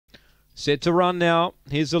Set to run now.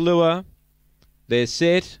 Here's the lure. They're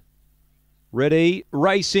set. Ready,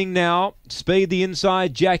 racing now. Speed the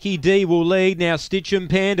inside. Jackie D will lead. Now Stitchem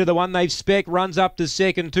Panda, the one they've spec, runs up to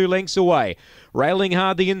second, 2 lengths away. Railing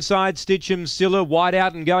hard the inside, Stitchem Silla, wide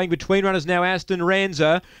out and going between runners now, Aston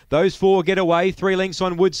Ranza. Those 4 get away, 3 lengths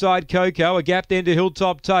on Woodside Cocoa, a gap then to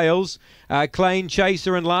Hilltop Tails, Clane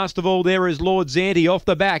Chaser, and last of all there is Lord Zanti off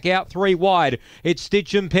the back, out 3 wide. It's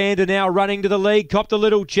Stitchem Panda now running to the lead, copped a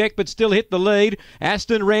little check but still hit the lead.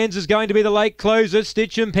 Aston Ranza is going to be the late closer,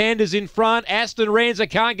 Stitchem Panda's in front, Aston Ranza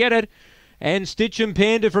can't get it. And Stitchem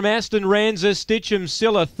Panda from Aston Ranza, Stitchem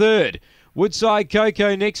Silla third. Woodside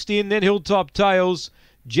Cocoa next in, then Hilltop Tails,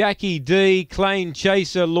 Jackie D, Clane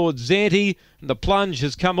Chaser, Lord Zanti, and the plunge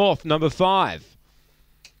has come off, number 5.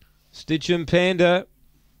 Stitchem Panda,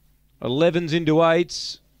 11s into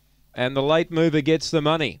 8s, and the late mover gets the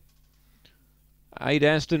money. 8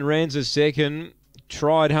 Aston Ranza second,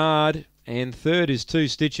 tried hard, and third is 2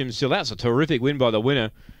 Stitchem Silla. That's a terrific win by the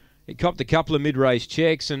winner. It copped a couple of mid-race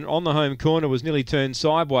checks and on the home corner was nearly turned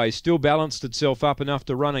sideways. Still balanced itself up enough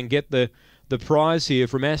to run and get the prize here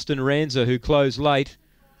from Aston Ranza, who closed late.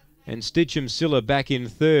 And Stitchem Silla back in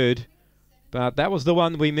third. But that was the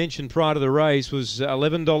one we mentioned prior to the race, was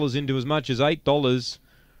 $11 into as much as $8.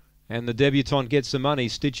 And the debutante gets the money,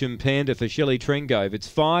 Stitchem Panda for Shelley Trengove. It's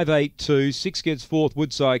 5.82, 6 gets fourth,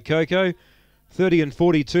 Woodside Cocoa. 30 and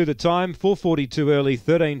 42 the time, 4.42 early,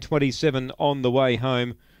 13.27 on the way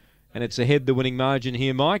home. And it's ahead the winning margin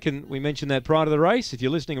here, Mike. And we mentioned that prior to the race. If you're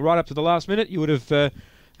listening right up to the last minute, you would have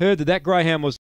heard that greyhound was